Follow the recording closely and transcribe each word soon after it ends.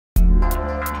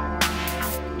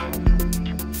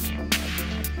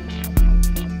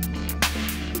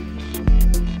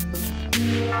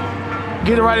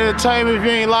Get it right entertainment. If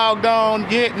you ain't logged on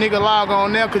yet, nigga, log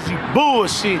on now because you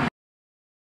bullshit.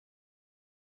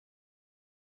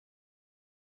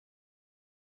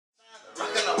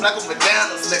 Rockin' up black on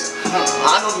bananas, nigga.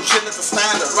 I know you shit is a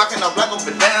standard. Rockin' up black on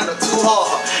banana too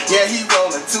hard. Yeah, he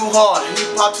rollin' too hard. He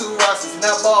pop 2 rocks,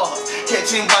 now bars.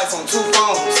 Catching bites on 2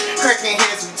 phones. Cracking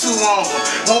heads with 2 on.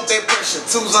 Want that pressure,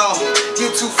 2 on. You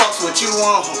 2 fucks what you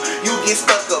want. You get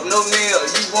stuck up, no nail.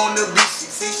 You want the beach,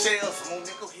 seashells. Won't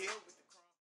nickel here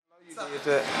with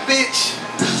the crumb. Bitch,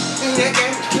 in that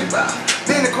game with the clip out.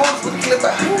 Be in the corners with the clip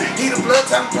out. He the blood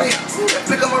time player.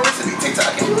 Flick on my wrist and he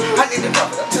TikTokin'. I need to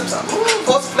drop it up tip top.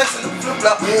 Force flexing the flip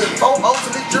flop. 4 O's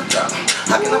in the drip drop.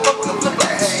 How can I fuck with the flip flop?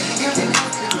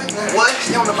 What?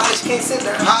 You on the body, she can't sit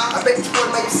down. I bet you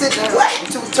wanna make him sit down. What? I'm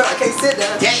too tired, I can't sit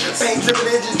down. Yeah. Ain't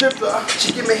drippin' in just drip flop. She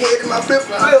give me head in my flip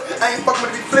flop. I ain't fucking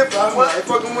with the flip flop. What? I ain't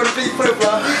fucking with the flip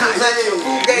flop. Hey,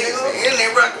 fool games. In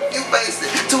there rockin', you faced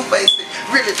it, 2-faced it.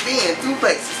 Really being 2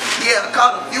 faces. Yeah, I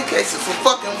caught a few cases for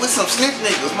fucking with some snitch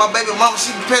niggas. My baby mama,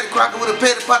 she be petty crockin' with a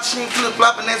petty pot. She ain't flip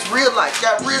flopping, that's real life.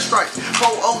 Got real stripes. 4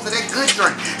 O's of that good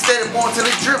drink. Steady born till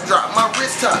the drip drop. My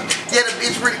wrist top. Yeah, the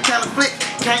bitch really kinda flick.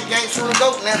 Can't gang through the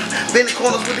goat now. Bend the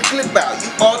corners with the clip out. You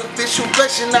artificial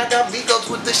flexing. I got Vigos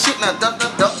with the shit now. Dump,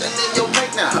 dump, dump, and then your make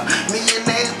now.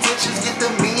 Millionaire intentions get the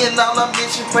 $1,000,000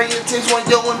 mission. Pay attention when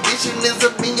your ambition is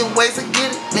a million ways to get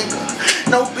it, nigga.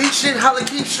 No beat shit, holla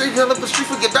keep street, hill up the street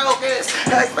for your dog ass.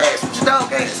 Act fast with your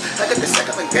dog ass. I got this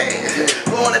second of gas.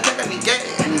 We wanna take on me gas.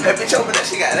 That bitch over there,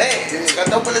 she got ass. Got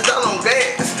dope in his all on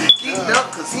gas. Keep it up,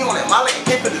 cause he on that molly and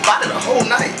can't put his body the whole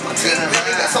night. My team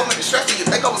really got so many stresses, you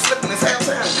think I was slipping his half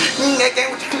time. He ain't that game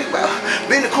with the clip out.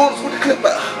 Be in the corners with the clip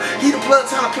out. He the blood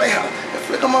time to play out.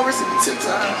 Flick on my wrist and be tip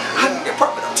top. I need that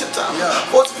profit on tip top.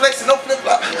 Force flexing, no flip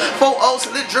flop. 4 O's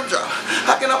and lit drip drop.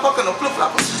 How can I fuck on no flip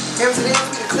floppers? Hands to the ends,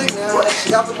 we can click now. What?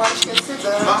 She got the body, she can't sit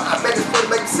down. I bet this foot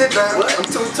make me sit down. What? I'm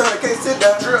too tired, I can't sit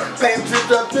down. Drip. Pay him drip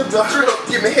drop, drip drop. Drip.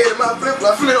 Give me head in my flip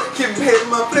flop. Flip. Give me head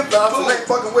in my flip flop. So they ain't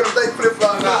fucking with them, they flip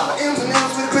flop. Nah. M's and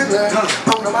M's with the clip down.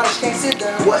 On the model, she can't sit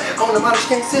down. What? On the model, she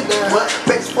can't sit down. What?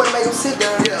 Bet this boy make him sit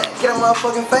down. Yeah. Get on my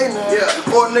fucking face now.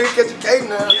 Yeah. Or a nigga catch a cake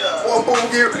now. Yeah. Or a boom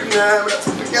get ripped now. But that's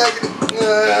what the guy get it.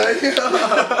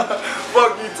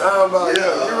 Fuck you talking about.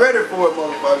 Yeah. You ready for it,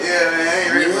 motherfucker? Yeah, man, I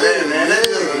ain't ready for that, man. That's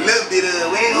just a little bit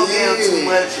of, we ain't gonna get too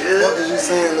much. What is you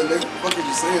saying, little nigga? What is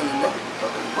you saying, little nigga?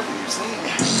 What are you saying?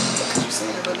 What is you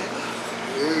saying, little nigga?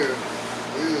 Yeah.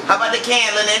 How about the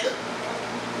can, little nigga?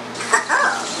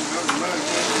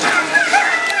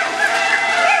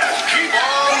 Keep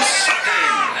on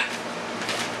sucking.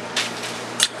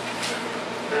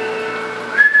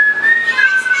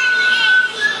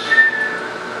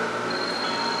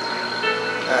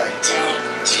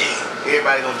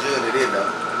 Everybody gonna judge it in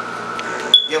though.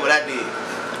 Yeah, what I did.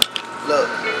 Look,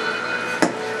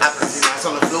 I put these nights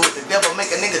on the floor. The devil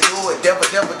make a nigga do it. Devil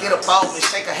get a ball and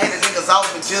shake a head of niggas off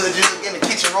and judge in the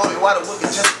kitchen rolling water whipping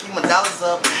just to keep my dollars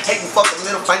up. Hating fucking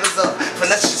middle fingers up.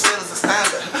 Finesse shit still is a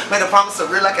standard. Made a promise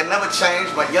of real like I never change.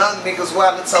 My young niggas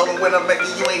wild and told them when I'm making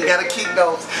you ain't gotta keep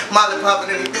those. Molly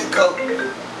popping in the do coat.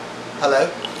 Hello?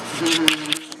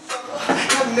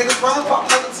 Niggas run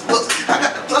pop niggas books. I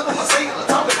got the plug on my singular,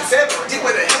 talking to 7. Get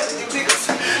with the head of you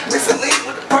niggas. Missing lean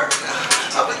with the perk now.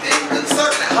 I've been getting good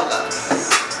certain now. Hold up.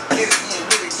 Get it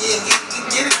again,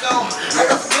 get it gone. I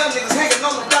got some young niggas hanging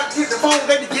on the block. Hit the phone,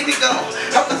 baby, get it gone.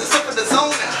 I put the shit in the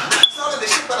zone now. Started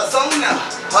the shit by the zone now.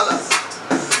 Hold up.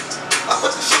 I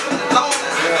put the shit in the zone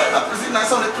now. I put these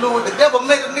nights on the fluid. The devil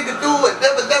made a nigga do it.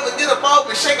 Devil get a ball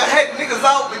and shake a head niggas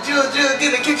off. And judge, get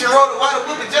in the kitchen, roll the water,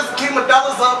 whip it just to keep my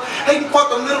dollars up. Hating fuck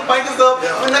them middle fingers up.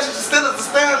 When that shit still is a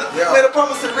standard. Made a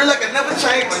promise to real like I never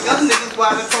changed. My young niggas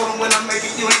wild and told them when I make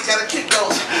it, you ain't gotta kick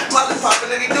those. Molly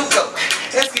popping and he do coke.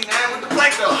 SK9 with the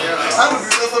plank though. I would be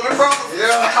just something promise.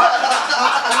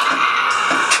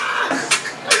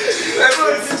 That's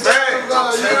what it's bad.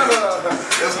 That's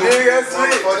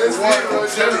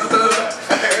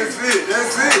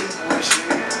it.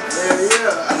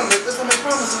 Yeah. I don't make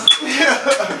promises.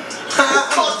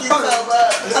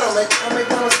 I don't make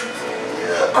promises.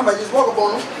 I might just walk up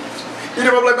on them. Hit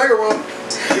him up like Mega Room.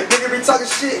 Nigga be talking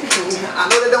shit. I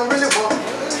know they don't really want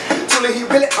it. Truly he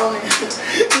really on it.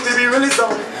 Truly be really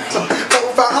on it. 4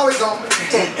 or 5 always on it.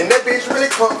 And that bitch really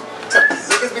crunk.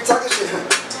 Niggas be talking shit,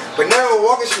 but never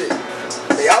walking shit.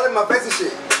 They all in my face and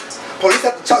shit. Police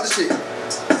have to talk the shit.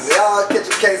 They all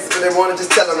catching cases, but they wanna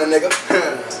just tell on a nigga.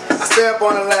 I stay up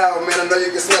on the loud, man. I know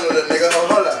you can smell it, nigga.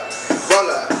 Hold up, roll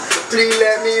up. Please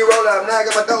let me roll up. Now I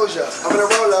got my doja. I'm finna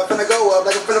roll up, finna go up,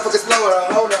 like I'm finna fucking slow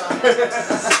up. Hold up.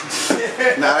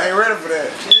 Nah, I ain't ready for that.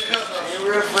 I ain't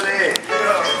ready for that.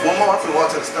 One more, I'm finna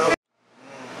walk to the stove.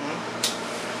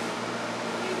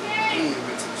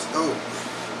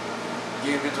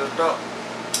 just up.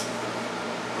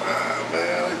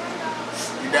 Man.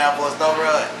 You down for a snow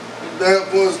run? You down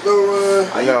for a snow run?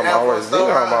 I know I'm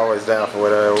always down for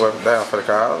down for the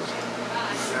cause.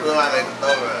 You look like a snow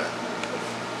run.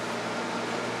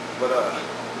 But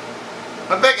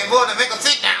I'm begging boy to make him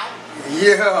sit down.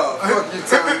 Yeah, fuck you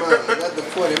talking about. Let the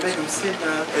 40 make him sit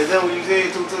down. Is that what you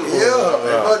said too?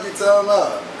 Yeah, fuck you talking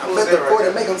about. Let the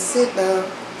 40 make him sit down.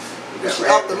 If she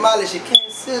off the molly, she can't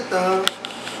sit down.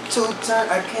 2 turn,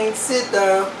 I can't sit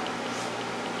down.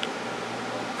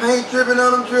 Paint dripping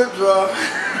on them drip draw.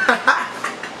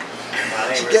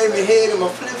 She gave me head in my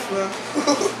flip flop.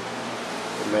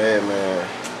 Man.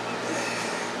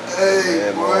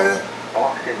 Hey, boy.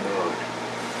 Auction mode.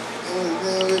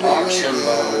 Auction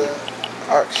mode.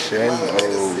 Auction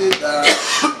mode. Sit down.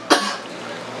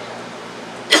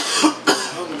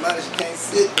 On the molly, she can't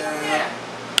sit down.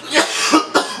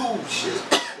 Oh shit.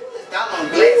 Down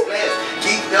on glass,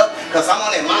 geeked up, cause I'm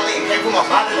on that molly and can't put my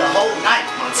body the whole night.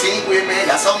 My team with me,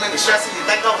 got so many stresses, you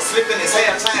think I was slipping this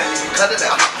half time. You cut it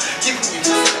out, keep it, you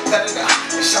just cut it out.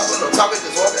 And shopping on top,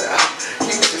 just walk it out.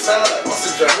 Keep it, you sound like what's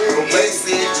the drop?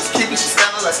 Basic, just keep it, you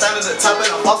standing at the top,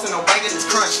 and I'm bossing, I'm banging, it's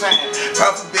crunch time.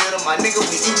 Profit builder, my nigga,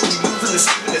 we eat, we losing, and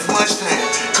sleeping, it's lunchtime.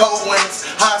 Cold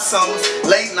winters, hot summers,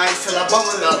 late nights till I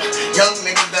bubble up. Young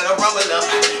niggas that I rumble up.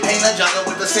 Ain't a jungle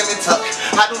with the semi tuck.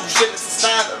 I do shit, it's a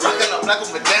standard. Rockin' up black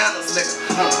on bananas, nigga.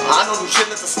 I don't do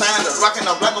shit, it's a standard. Rockin'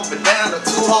 up black on banana,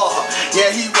 too hard. Yeah,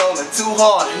 he rollin' too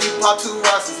hard. He pop 2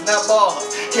 rosters, now bars.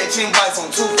 Catching bites on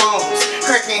 2 phones.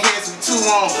 Cracking heads with 2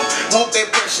 on. Want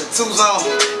that pressure, 2's on.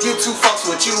 You 2 fucks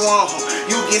what you want.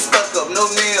 You get stuck up, no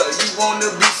nail. You want the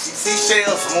beach,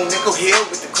 seashells. I'm on Nickel Hill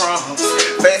with the crumbs.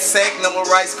 Fat sack, number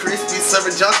Rice Krispies.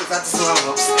 Serving junkers out the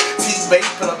slums. T-bait,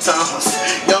 put up times.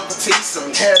 Young petite,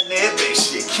 some hair, that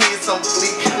shit. Kids on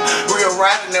fleek. Real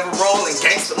rider, never rolling.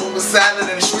 Gangster moving silent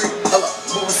in the street. Hello,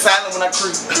 moving silent when I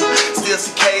creep. Still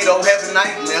CK, don't have a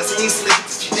nightmares. He ain't sleeping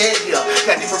till you dead, yeah.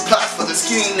 Got different plots for the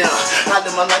scheme now. I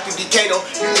live my life through decay though.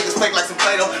 You niggas fake like some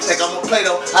Play-Doh. Think I'm a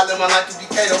Play-Doh. I live my life through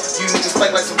decay though. You niggas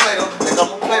fake like some Play-Doh. Think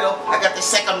I'm a Play-Doh. I got the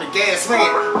sack, I'm the gas man.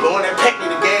 Blowing that pack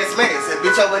me the gas man. Said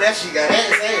bitch over there, she got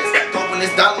ass. Got dope in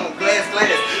this dollar on glass.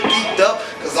 Geeked up,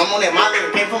 cause I'm on that molly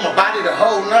that came from my body the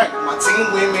whole night. My team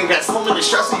with me got so many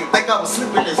stresses, you think I was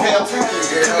sleeping this hell time.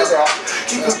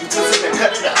 Keep up your twisted and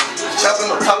cut it out. Chopping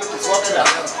on top, just walk it out.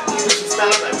 Keep it, you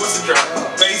standing like what's the drop?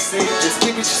 Basic, just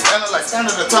keep it, you standing like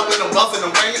standing on top of them buffing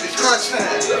them banging this crunch time.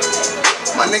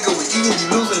 My nigga, we eating, you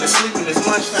losing and sleeping this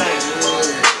lunchtime.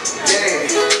 Yeah.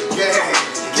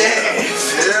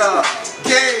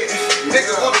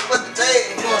 Nigga, what the fuck the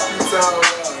day?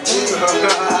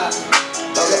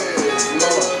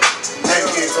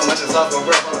 So much is off,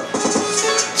 bro.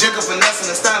 Jigger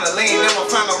finessing and standing lean. Then my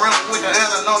finger around with the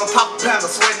Anna on the pop panda,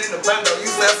 sweating in the bando.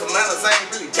 Used to have some manners, I ain't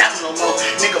really got no more.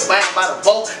 Nigga bang by the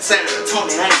boat, saying to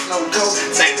Tony, I ain't no dope.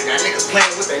 Saying they got niggas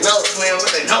playing with their nose,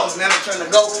 now they trying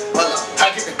to go. But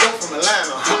I get the dope from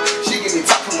Atlanta. She give me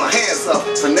top from my hands up.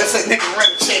 Finesse that nigga run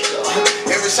the check up.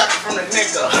 Every shot from the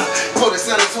nigga. Put it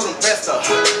center to the best up.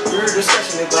 Real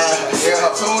discretion they buy.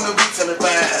 Tune the beats in the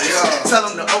bag. Tell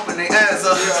them to open their eyes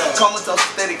up. Comatose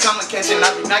steady, coming catching.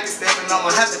 I be knocking stepping, I'ma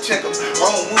have to check them.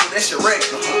 Wrong move, that's your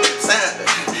regular. Sound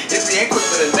if he ain't quick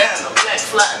with a down, a black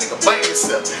fly, nigga bang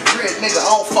yourself. Red nigga,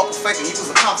 I don't fuck with faking. You was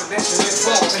a confidential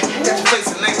informant. Got your face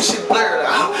and name and shit blurred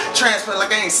out. Transfer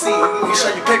like I ain't seen you. You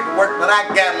show your paperwork, but I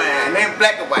got mine. Ain't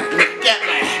black and white, nigga got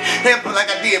mine. Helping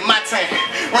like I did my time.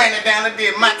 Ran it down, I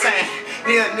did my time.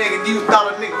 Yeah, nigga, you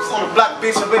thought a nigga was on the block,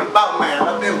 bitch. I been about mine.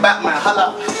 I been about mine.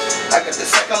 Holla. I got the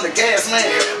sack on the gas man.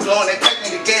 Blowing that pack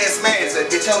me the gas man. Said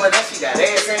bitch over there, she got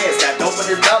ass. Got dope in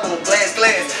this dollar on glass.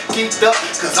 Keeped up,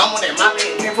 cause I'm on that molly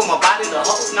and came from my body the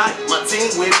whole night. My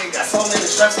team with me got so many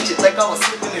stresses, you think I was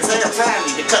sleeping this half time.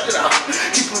 You can cut it out.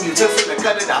 Keep on you just to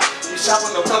cut it out. You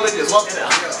shopping no color, just walk it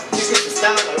out. Keep it, you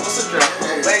standing like what's the drop?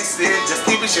 Basic, just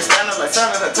keep it, you standing like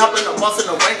standing on top of the boss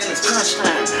and the weight and it's crunch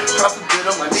time. Profit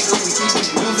good on my nigga, we keep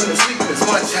it, losing and sleeping this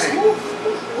one time.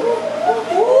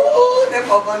 Ooh, that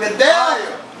motherfucker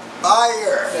down.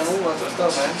 Fire. Damn, who wants some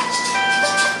stuff, man?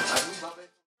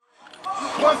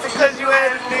 Once because you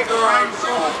had a nigga right,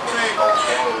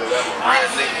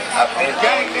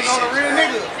 ganging on a real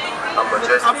nigga.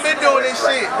 I've been doing this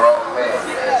shit.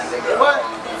 What?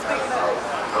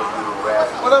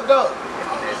 What up, though?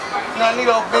 Now,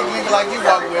 nigga, old big nigga like you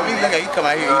walk with me. Look at you come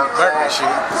out here eating burger and shit.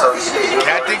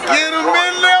 Got to get him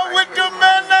in there with the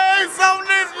mayonnaise on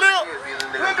this lip.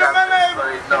 With the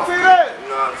mayonnaise. See that?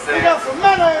 He got some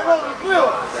mayonnaise on the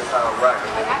lip. That's how I'm rocking,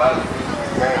 nigga.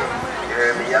 You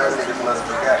heard me? Y'all niggas must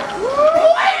forgot. You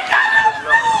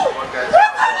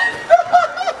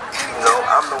know,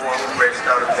 I'm the one who breaks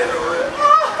down the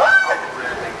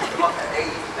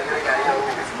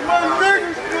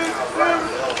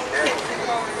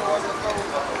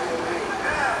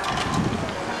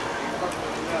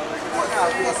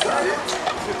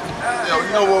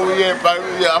Yeah, baby,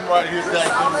 yeah, I'm right here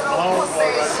thanking my homeboy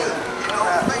right here.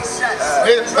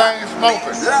 This thing is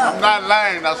smoking. I'm not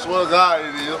lying, I swear to God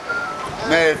it is.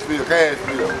 Nashville,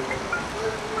 Cashville.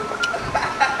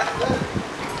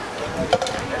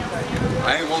 I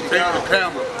ain't gonna take the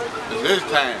camera. It's this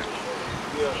time.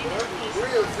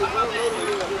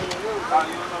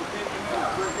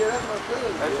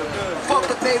 Fuck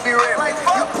the baby rap.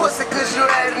 You pussy cause you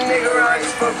had a nigga around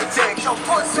you for protection.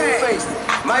 Two-faced.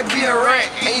 Might be a rat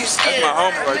and you scared. That's my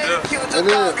homie right there. What you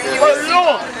doing?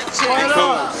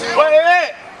 What is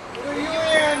that?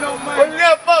 What is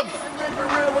that for me?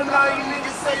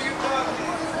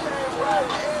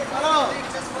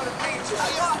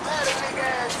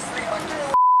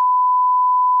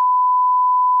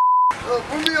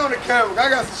 Put me on the camera, I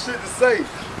got some shit to say.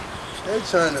 They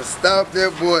trying to stop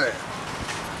that boy.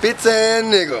 Bitch ass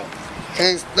nigga.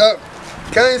 Can't stop.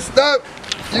 Can't stop.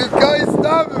 You can't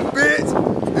stop me, bitch.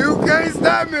 You can't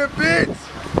stop me, bitch.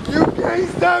 You can't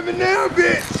stop me now,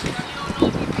 bitch.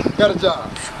 Got a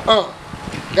job.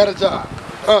 Got a job.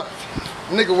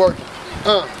 Nigga working.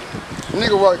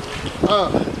 Nigga working.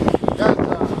 Got a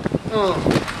job.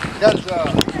 Got a job.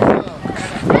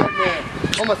 Right man.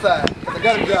 On my side. I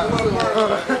got a job.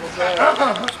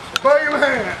 Burger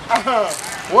man.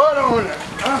 What on it?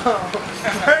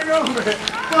 Hang on me.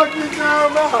 Fuck you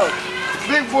talking about?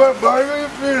 Big boy burger, you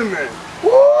feel me?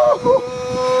 Woo!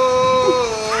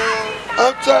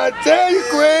 I'm trying to tell you,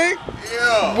 Quay.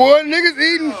 Yeah. Boy, niggas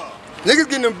eating. Niggas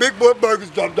getting them big boy burgers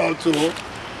dropped out to them.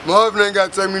 My husband ain't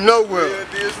got to take me nowhere.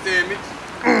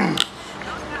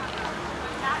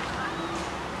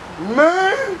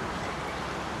 Man!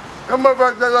 That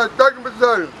motherfucker take like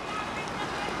 30%.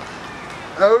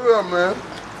 Hey, what's up, man?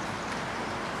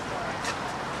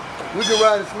 We can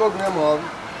ride and smoke them, Harvey.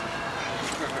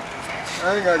 I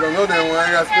ain't gotta go no damn way. I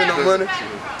ain't gotta spend no money.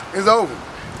 It's over.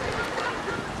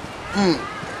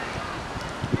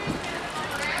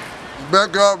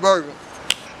 Backyard burger.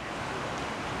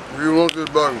 If you want this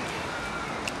burger.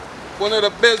 One of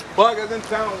the best burgers in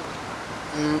town.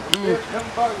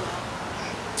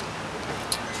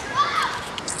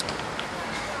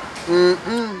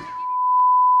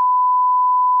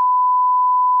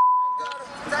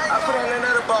 I put on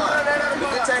another bar. The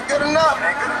bitch ain't good enough.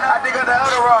 I dig up the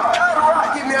other rod.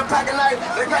 I give me a pocket knife.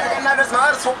 The pocket knife, that's my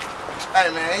other one. Hey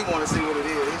man, he wanna see what it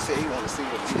is. He said he wanna see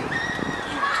what it is.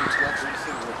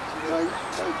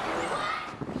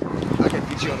 I can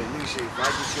get you on the new shit. If I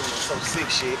get you on that so sick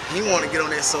shit, he wanna get on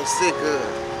that so sick good.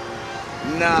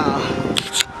 Nah.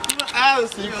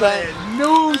 Honestly, you playing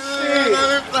new shit.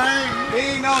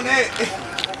 He ain't on that.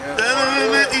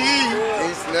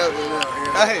 He's never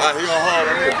Hey, He on hard.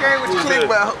 the game with the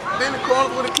clip out. Then the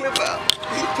corner with the clip out.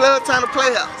 He play time to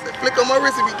playhouse. They flick on my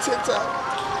wrist and be TikTok.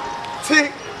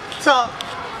 TikTok,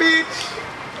 bitch.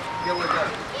 Yeah, what that?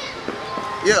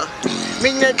 Yeah.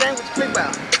 Meaning that game with the clip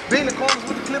out. Be in the corners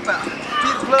with the clip out.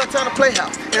 He the plug time to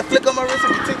playhouse. And flick on my wrist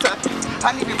and be TikTok.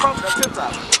 I need to pump that tip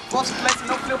top. Boss flexing,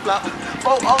 no flip flop.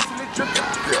 4 O's in the drip top.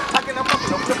 I cannot pump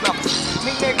no flip flop.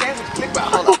 Meaning that game with the clip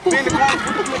out. Hold up. Be in the corners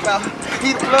with the clip out.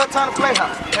 He the plug time to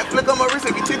playhouse. And flick on my wrist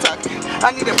and be TikTok. I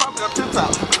need to pump it up tip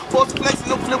top. Boss flexing,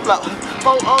 no flip flop.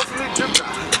 4 O's in the drip top.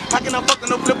 I cannot fuck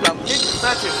no flip flop. Niggas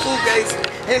touching full gaze.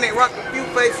 And they rock a few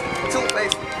faces, 2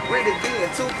 faces. Really be in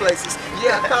 2 places.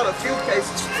 Yeah, I caught a few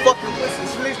cases. Fucking with some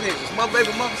snitch niggas. My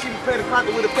baby mama, she be patty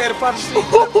pocket with a patty pocket. She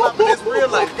flip flop, that's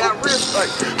real life. Got wrist like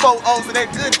 4 O's of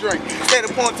that good drink. Stay the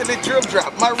point till it drip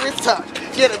drop. My wrist top.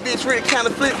 Yeah, the bitch really kind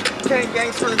of flip. Can't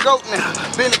gangs from the goat now.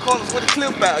 Been in the corners with a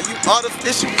clip out. You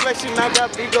artificial flexing. I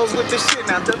got big goes with the shit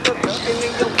now. Duck and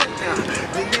in your foot now.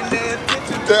 Millionaire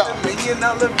attention. $1 million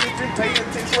bitch. Pay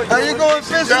attention. How you going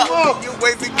fishing for? You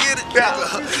wait to get it.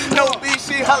 No big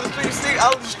shit. Holler street shit.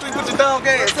 Out of the street with your dog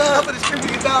gas. Up in the street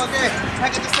with your dog gas.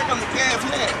 I got the stick on the gas,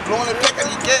 man. Blowing the pack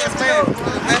on your gas, man.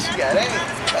 Now she got ass.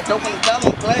 Got dope on the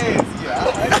dollar glass.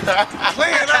 Yeah,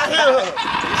 playing out here.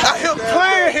 Out here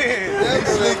playing.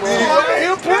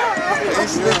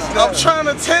 I'm trying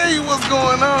to tell you what's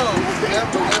going on.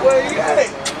 Where you at?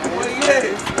 Where you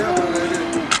at?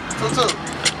 Two.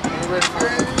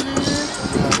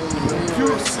 You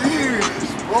serious,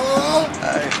 boy?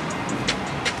 Hey.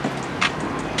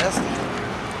 That's the...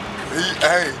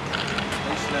 Hey.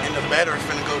 And the battery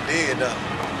finna go dead, though.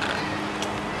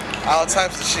 All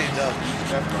types of shit, though.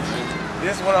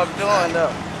 This is what I'm doing,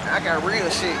 though. I got real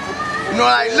shit. You know,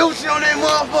 like Lucy on that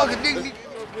motherfucker, nigga.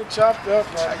 Get chopped up,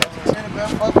 I got the tenant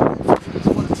belt fucking. That's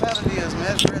what the talent is, man.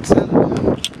 That's real talent, man.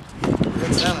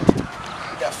 Real talent.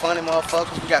 We got funny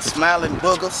motherfuckers. We got smiling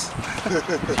boogers.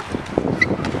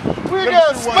 We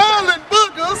got smiling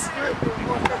boogers.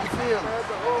 feel me?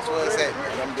 That's what it's at,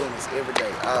 man. I'm doing this every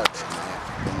day, all day, man.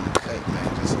 Okay, man,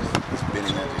 just been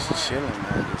in there just chilling,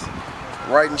 man. Just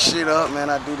writing shit up, man.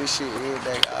 I do this shit every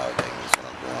day, all day. That's what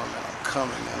I'm doing, man. I'm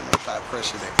coming, man. I'm gonna apply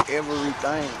pressure to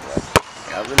everything, bro.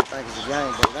 I really think it's a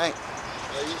game, but it ain't.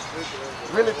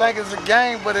 Really think it's a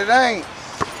game, but it ain't.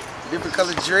 Different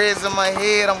color dreads in my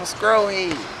head, I'm a scroll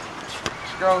head.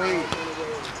 Scroll head.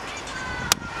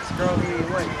 Scroll head,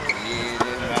 what?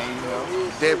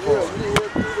 That part.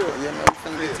 You know, I'm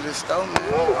finna get to the store, man.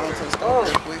 I'm going to the store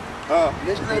real quick.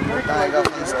 Get everything up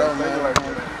from the store, man.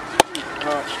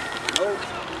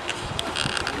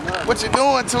 What you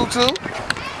doing, Tutu?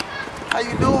 How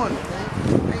you doing?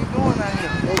 How you doing out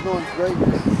here? They going great.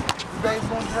 You guys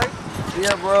going great?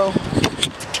 Yeah, bro.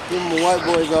 Give them white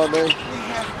boys all day.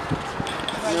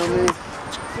 You know what I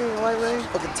mean? White man?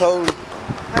 Fucking told me.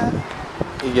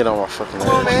 You get on my fucking Come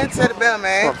on, man. Set the bell,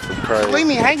 man. crazy. Leave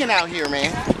me hanging out here,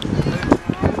 man.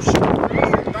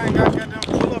 I got them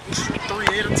pull up and shoot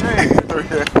 3 at a time.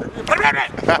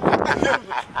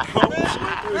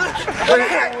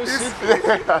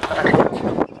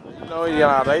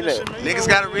 Niggas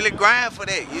gotta really grind for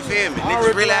that, you feel me?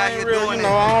 Niggas really out here doing it.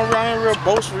 I ain't real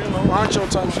boastful, you know. I ain't your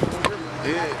type of shit.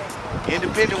 Yeah.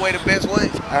 Independent way the best way,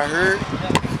 I heard.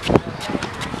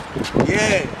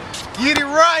 Yeah. Get it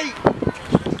right.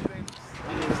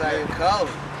 Niggas out here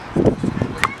calling.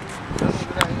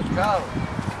 Niggas out here calling.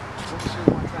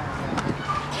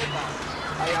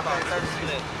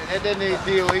 And then they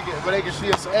deal, but they can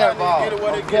see us air ball. Get it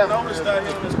where they get noticed out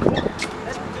here on this court.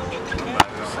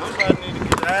 Somebody need to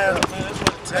get the ass up, man. That's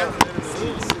what the talent is.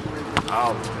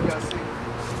 Oh.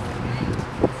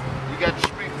 You got the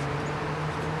speaker?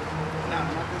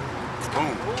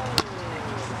 Boom.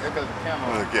 That's because the camera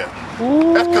on you.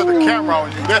 That's because the camera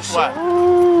on you. That's why.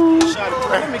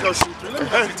 Let me go shoot through. Let me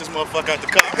go shoot this motherfucker out the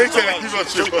car. He said you gonna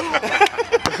shoot.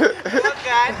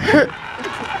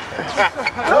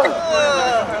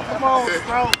 Come on,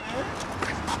 bro, man.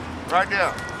 Right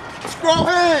there. Scroll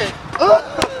head.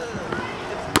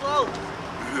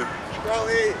 Scroll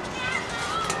head.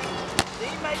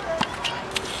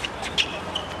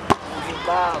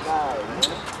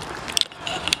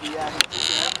 Yeah,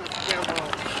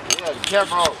 the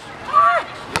camera on.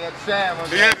 He had the shine on.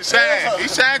 He had the shine. He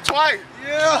shined twice.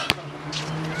 Yeah.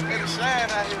 Get a shine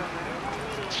out here, man.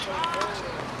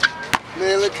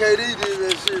 Man, look, KD did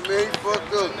that shit, man. He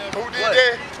fucked up. Who did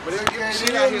that? But it's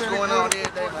shit out here going on every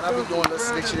day, man. I be doing little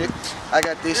slick shit. I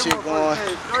got this shit going. Got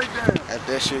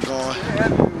that shit going.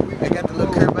 I got the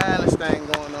little curb violence thing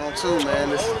going on too, man.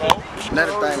 This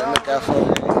another thing to look out for,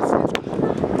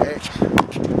 man.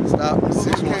 Stop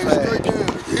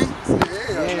 615.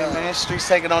 Yeah, man. Streets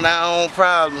taking on their own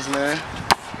problems, man.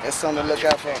 That's something to look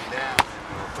out for.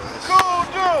 Cool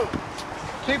dude.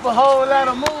 Keep a whole lot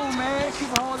of move, man.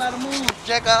 Keep a whole lot of move.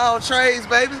 Jack of all trades,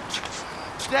 baby.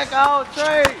 Jack of all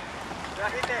trades.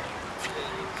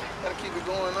 Gotta keep it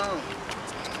going on.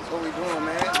 That's what we doing,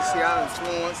 man. You see our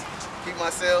influence. Keep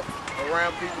myself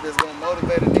around people that's gonna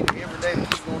motivate a nigga every day to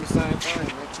keep doing the same thing,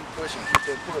 man. Keep pushing, keep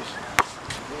that push.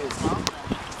 Yes.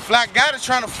 Fly guy is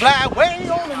trying to fly away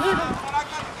on the nigga.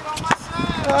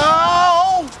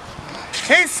 Oh!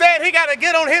 He said he gotta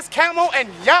get on his camel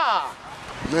and yah.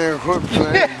 Man, quit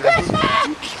playing, baby.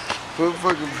 Quit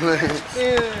fucking playing.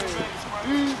 Yeah.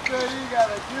 He said he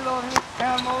gotta get on his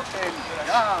camel and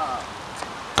yah.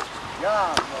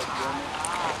 Yah, motherfucker.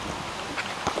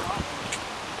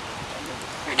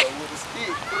 With a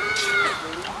stick.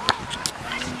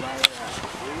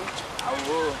 I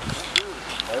would.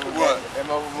 What? That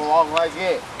motherfucker walk like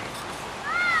that.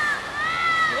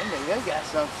 That nigga got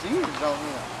something serious on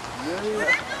him. Yeah.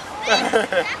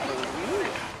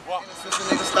 Since the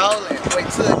nigga stalling, wait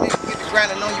till a nigga get the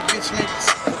grinding on you bitch niggas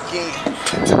again.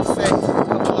 To the sex,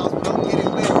 couple lost, but don't get it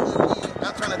back again.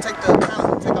 I'm trying to take the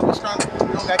account, take off the strong.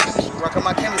 You don't got chemistry, rock on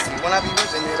my chemistry. When I be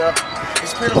whipping it up,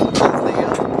 it's pitiful, trying to stay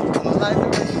up. My life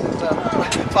direction is up.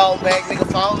 Fall back, nigga,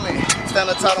 fall in. Stand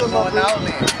up tall, I'm going all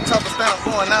in. Top of stand, I'm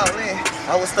going all in.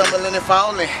 I was stumbling and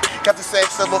falling. Got the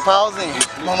sex up, pausing.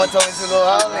 Mama told me to go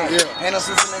all in. Ain't no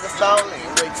since a nigga stalling.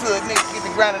 Wait till a nigga get the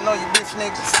grinding on you bitch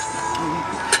niggas.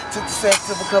 Took the sex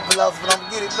to a couple hours, but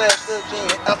I'ma get it back again.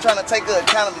 I'm trying to take the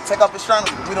accountability, take off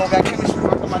astronomy. We don't got chemistry,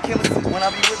 work on my chemistry. When I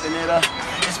be whipping it up,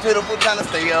 it's pitiful trying to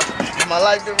stay up. My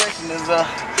life direction is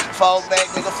fall back,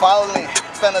 nigga, fall in.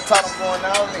 Stand up tall, I'm going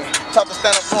all in. Top of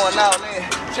stand up, going all in.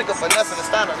 Chick up finesse in the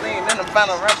stand up lean. In the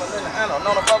final rapper, in the handle.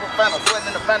 Know the fucking final,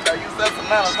 sweating in the bando. Use that for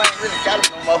manners, I ain't really got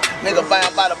it no more. Nigga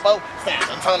buying by the boat. Stand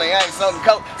up, Tony, I ain't something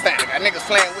coat. Stand got niggas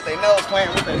playing with their nose, Now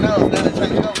they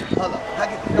trying to go. Hold up, I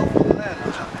get the dope from the land.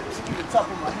 Top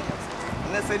of my hands.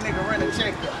 And let's say nigga run a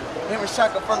check up. Him and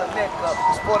Shaka from the neck up.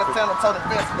 Sport a town told the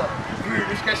best up. You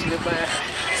discretion is bad.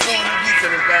 Soon you get to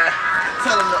the bad.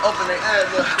 Tell them to open their eyes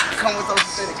up. Come with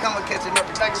Ocean City. Come and catching up.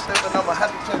 Like you stepping on my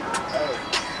happy check.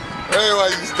 Hey,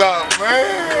 why you stop,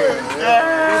 man?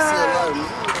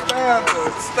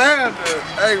 Standard.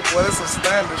 Hey, boy, that's some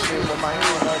standard shit, but my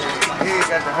head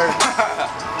got to hurt.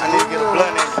 I need to get a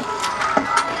blunt in.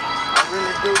 I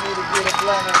really do need to get a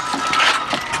blunt in.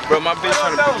 Bro, my bitch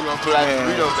trying to put you on for like a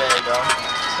burrito bag, dog.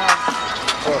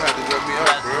 You have to get me a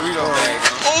burrito bag.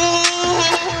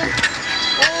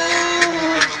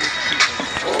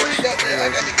 Oh, he got that. I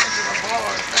got to get to my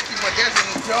bars. I keep my gas in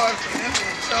the jars, and empty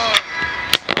in the jar.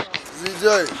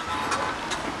 ZJ.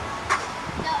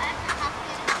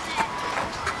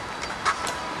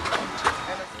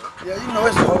 Yeah, you know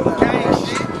it's a whole lot of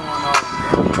shit going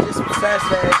on. It's some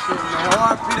sassy ass shit, man.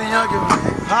 R.P. the youngin',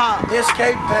 man.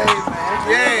 Escape pay, man.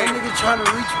 Yeah. That nigga trying to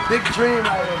reach a big dream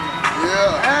out of me.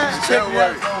 Yeah. Just check me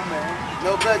out, though, man.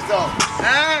 No backs off.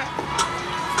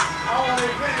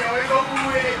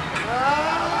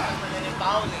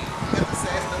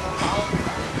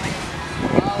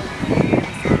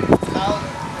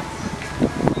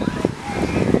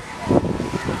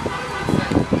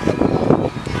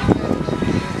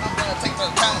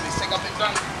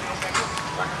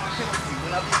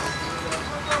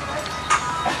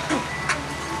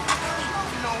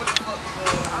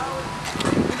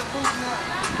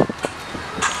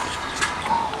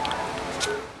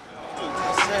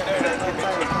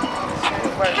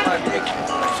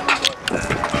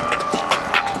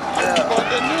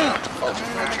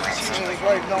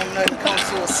 Don't nothing come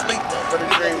to a sleep for the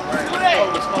dream, right?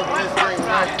 Oh, smoking this dream,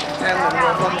 right?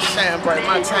 I'm a shine bright.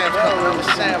 My time's coming. I'm a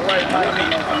shine bright like me.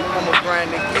 I'm a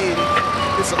grind and get it.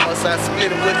 This a must I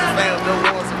split it with the fam. The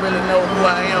ones that really know who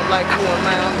I am, like who am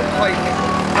I? I'm the Quay nigga.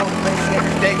 I'm facing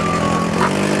every day.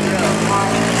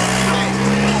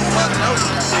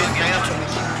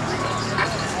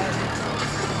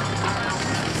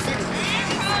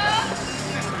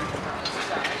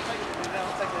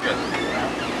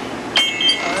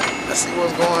 Let's see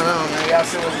what's going on, man. Y'all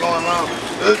see what's going on.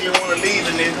 Ugly wanna leave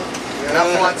the nigga. And I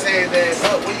wanna tell his ass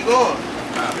up. Where you going?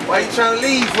 Why you trying to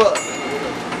leave for?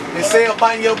 They say I'm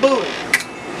biting your booty.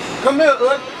 Come here,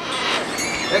 Ugly.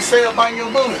 They say I'm biting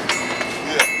your booty.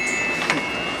 Yeah.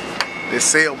 They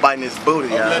say I'm biting his booty,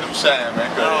 y'all. Let him shine,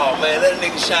 man. Oh, man, let a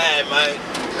nigga shine, man.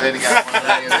 Then he got one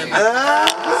day.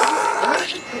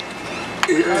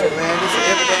 Yeah, man, this is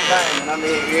everyday thing, man. I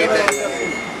mean, every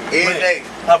day. Every day.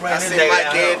 I see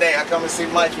Mike every day. I come and see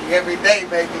Mike every day,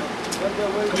 baby.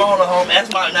 Come on, home.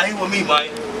 That's Mike. Now he with me,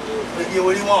 Mike. Get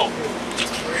what he want.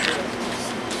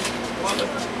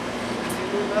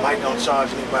 Mike don't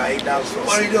charge me by $8 for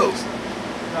What he do?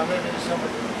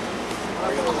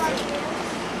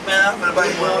 Man, I'm gonna buy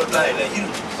you one of those like that. You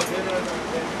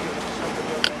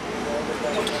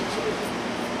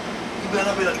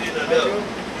better be like this.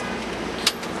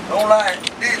 Don't lie.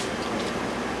 This.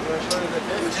 What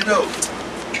you do?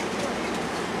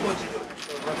 What you do?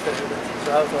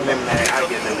 man, I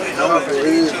get them with Nobody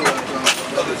hit you.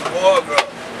 Look, it's a boy, girl.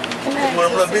 When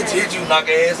a little bitch hit you, knock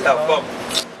her ass out, fuck.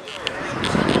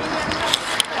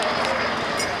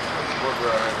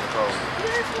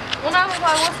 When I was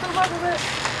like, what's the fuck is it?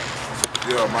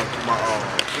 Yeah, my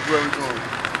look where we going.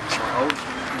 My old,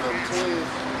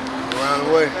 twins. Around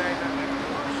the way.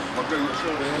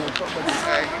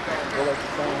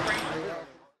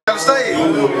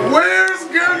 Where's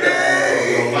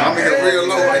Gurney? I'm here real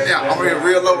low right now. I'm here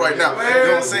real low right now. You know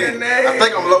what I'm saying? I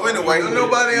think I'm low anyway.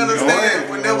 Nobody understand.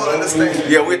 We never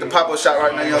understand. Yeah, we at the pop-up shop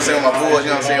right now, you know what I'm saying, with my boys, you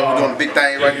know what I'm saying? We're doing a big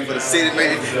thing right here for the city,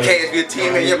 man. Cash good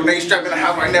team, man. Everything strapped in the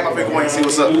house right now. I'm finna go in and see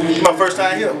what's up. It's my first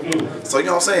time here. So, you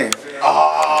know what I'm saying?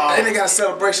 Then they got a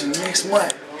celebration next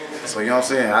month. So, you know what I'm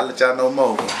saying? I'll let y'all know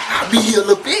more. I'll be here,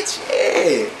 little bitch.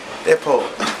 Yeah. That part.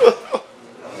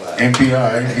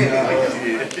 NPR.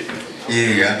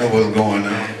 Yeah, I know what's going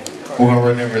on. We're gonna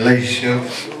run that relationship.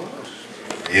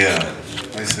 Yeah,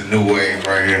 it's a new wave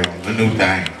right here, a new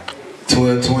thing.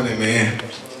 1220, man.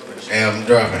 Album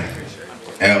dropping.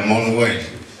 Album on the way.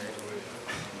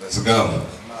 Let's go.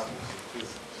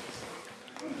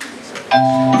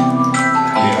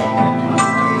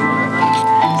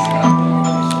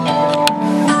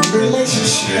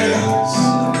 Relationships.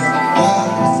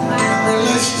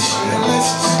 Relationships.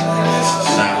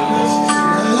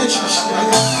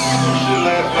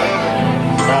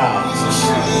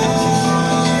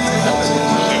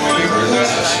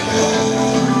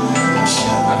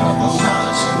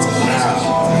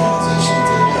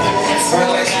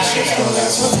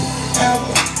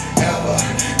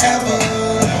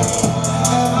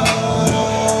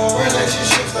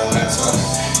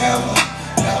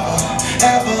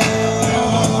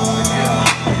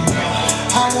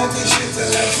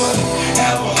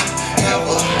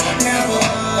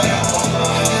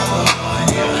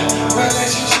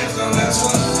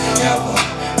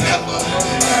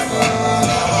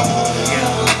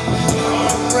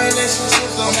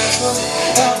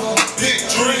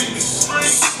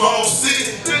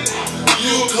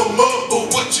 come up,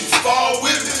 but would you fall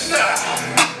with me? Nah.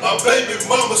 My baby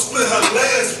mama split her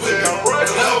last with me. And I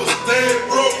was dead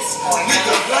broke,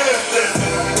 nigga laughed at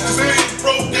me. Being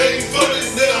broke ain't funny,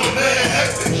 now I'm mad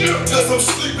happy. Cause I'm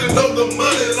sleeping on the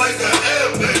money like an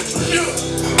airbag.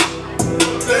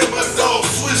 Then my dog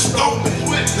switched on me.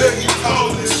 Then he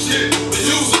called this shit.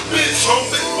 Use a bitch on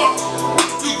me.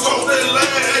 You go that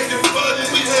line acting funny.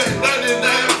 We had 99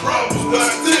 problems, but I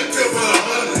still kept it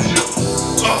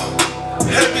 100.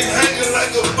 Had me hanging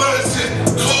like a bungee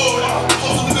cord.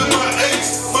 Posted in my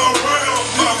ace, my round,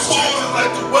 my boy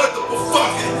like the weather, but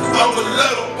fuck it. I'm a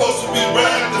letter, supposed to be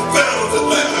riding the fellas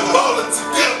and living ballin'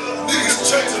 together.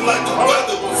 Niggas changing like the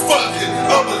weather, but fuck it.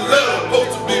 I'm a letter,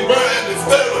 supposed to be riding the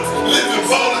fellas, living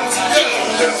ballin'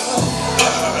 together.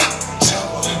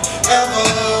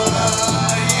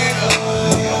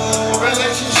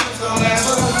 Relationships don't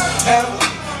ever.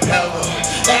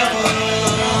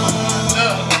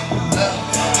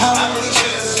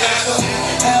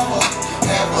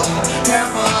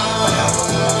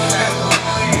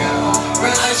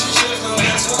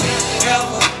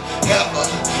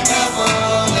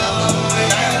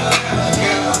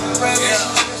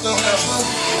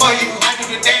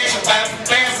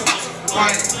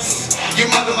 You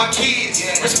mother my kids,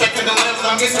 respecting the levels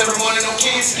I miss every morning on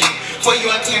kids. For you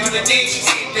I can't do the dishes.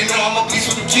 They know I'm a beast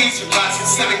with the jeans, you guys can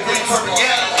send it green purple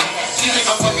yellow. She think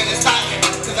I'm fucking this stocking,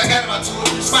 cause I got about 2 or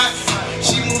 3 spots.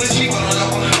 She moving, she going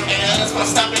alone, and that's why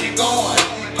stopping and going.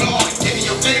 Give me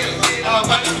your feelings, I'm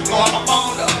about to go on my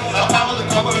phone up. I'm gonna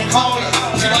cover the corner.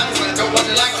 She like to don't want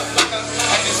it like a fucker.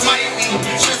 I just might be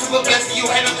stressing with blessing you,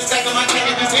 head up the stack of my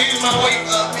neck and just hitting my weight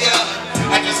up,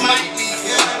 yeah. I just might be,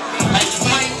 yeah. I just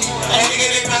might be. I had to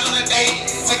get it right on the day.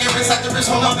 Take a risk at the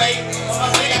risk on my baby.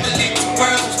 They got the lick,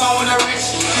 birds was going to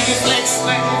rich. You can flex.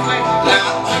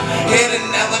 Nah, it'll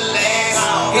never last.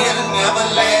 It'll never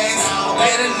last.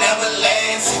 It'll never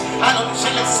last. I know the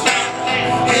shit like snap.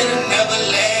 It'll never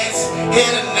last.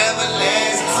 It'll never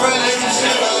last.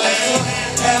 Relationship will last.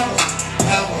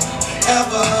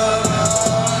 Ever.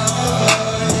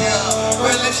 Yeah.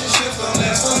 Relationships don't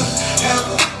last.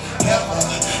 Ever.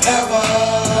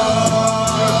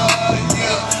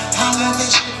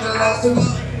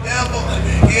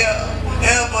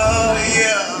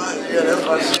 Yeah, that's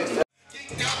my shit.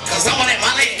 Cause I'm on that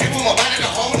my leg, keep on my body the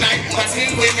whole night. My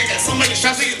team with me got so many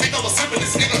shots, so you think I was sipping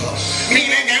this nigga. Me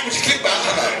and that guy with your clip out.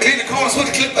 In the corners with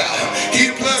the clip out.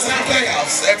 He the plus in the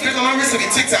playhouse. That flick on my wrist and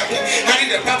get TikTok. I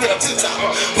need to pop it up to the top.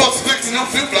 Post flexing on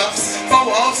flip flops. 4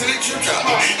 offs and they trip drop.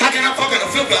 How can I fuck on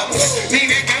a flip flop? Me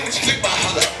and that guy with your clip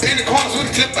out. In the corners with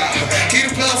the clip out. He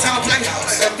the plus in the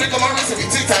playhouse. That flick on my wrist and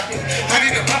get TikTok. I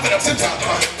need to pop it up to the top.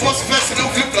 Post flexing on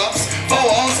flip flops. 4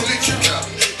 offs and they trip drop.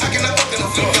 How can I fuck on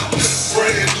a flip flop?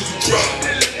 Brand new drop,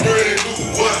 brand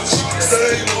new watch.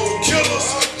 Same old killers,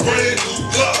 brand new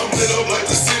block. I'm lit up like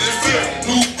the city fair.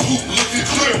 New coupe looking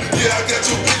clear. Yeah, I got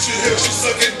your picture here. She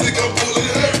sucking dick, I'm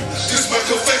pulling her. This my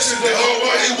confession, that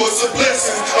alright, it was a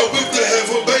blessing. I whipped to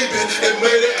have a baby and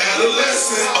made it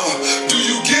adolescent. Do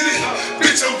you get it?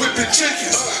 Bitch, I'm whipping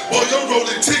chickens. Boy, I'm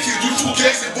rolling tickets. You too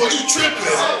gassy, boy, you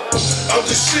tripping. I'm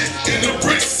the shit in the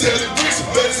bricks, selling bricks.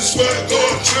 Madison Square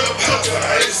Garden, trap house.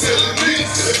 I ain't selling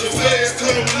niggas. If the flags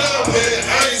come now, man, I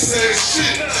ain't saying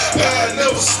shit. I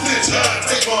never snitch. I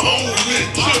take my own lick.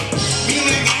 Me and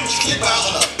that guy with your clip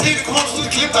out. He the corners with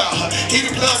the clip out. He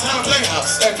the plus in the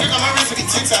playhouse. That flick on my wrist and get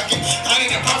TikToking. I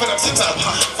need to pop it up to top.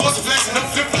 Force the flex and no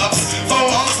flip flops. 4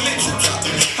 arms and they trip drop.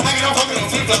 I get off fucking on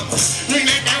flip flops. Me and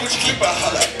that guy with your clip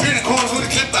out. He the corners with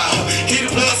the clip out. He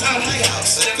the plus in the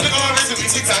playhouse. That flick on my wrist and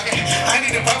get TikToking. I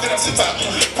need to pop it up to top.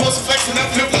 Force the flex and no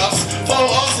flip flops. 4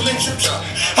 arms and they trip drop.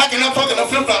 I get off fucking on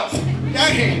flip flops.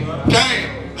 Gang.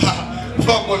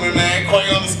 Fuck with me, man. Quay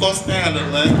on the sports standard,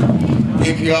 man.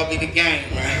 If y'all be the game,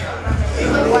 man.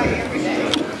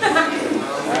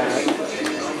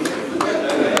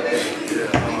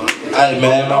 Hey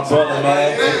man, my brother,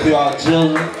 man. If y'all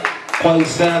chillin', Quay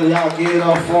standard, y'all get it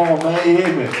off for him, man. You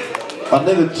hear me? My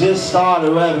nigga just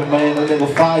started rapping, man. That nigga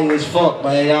fire as fuck,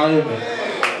 man. Y'all hear me?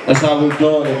 That's how we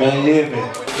doing it, man. You hear me?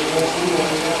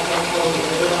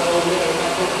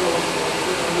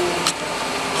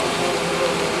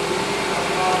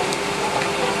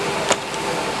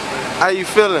 How you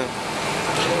feeling?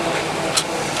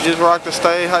 Just rock the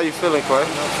stage. How you feeling, Quay?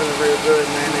 I'm feeling real good,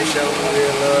 man. They showed me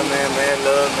real love, man.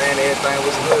 Love, man. Everything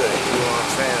was good. You know what I'm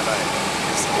saying? Like,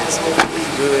 it's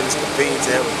good. It's convenient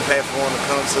to have a platform to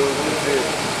come to. You feel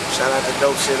me? Shout out to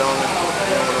dope shit on it.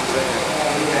 You know what I'm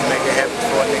saying? And make it happen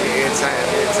for a nigga every time,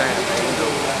 man. You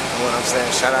know what I'm saying?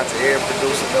 Shout out to every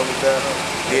producer that was there.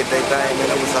 Did they thing,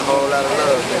 man. It was a whole lot of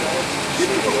love, man.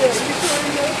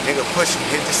 Nigga push him,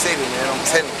 hit the city, man. I'm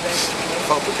telling you.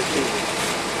 Fuck with the kid.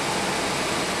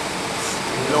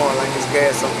 Blowing like his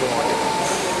gas, I'm blowing.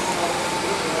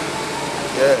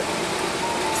 Yeah.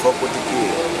 Fuck with the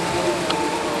kid.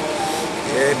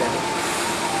 Yeah, nigga.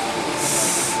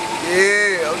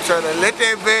 Yeah, I'm trying to let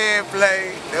that band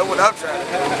play. That's what I'm trying to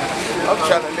do. I'm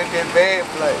trying to let that band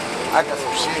play. I got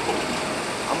some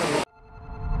shit.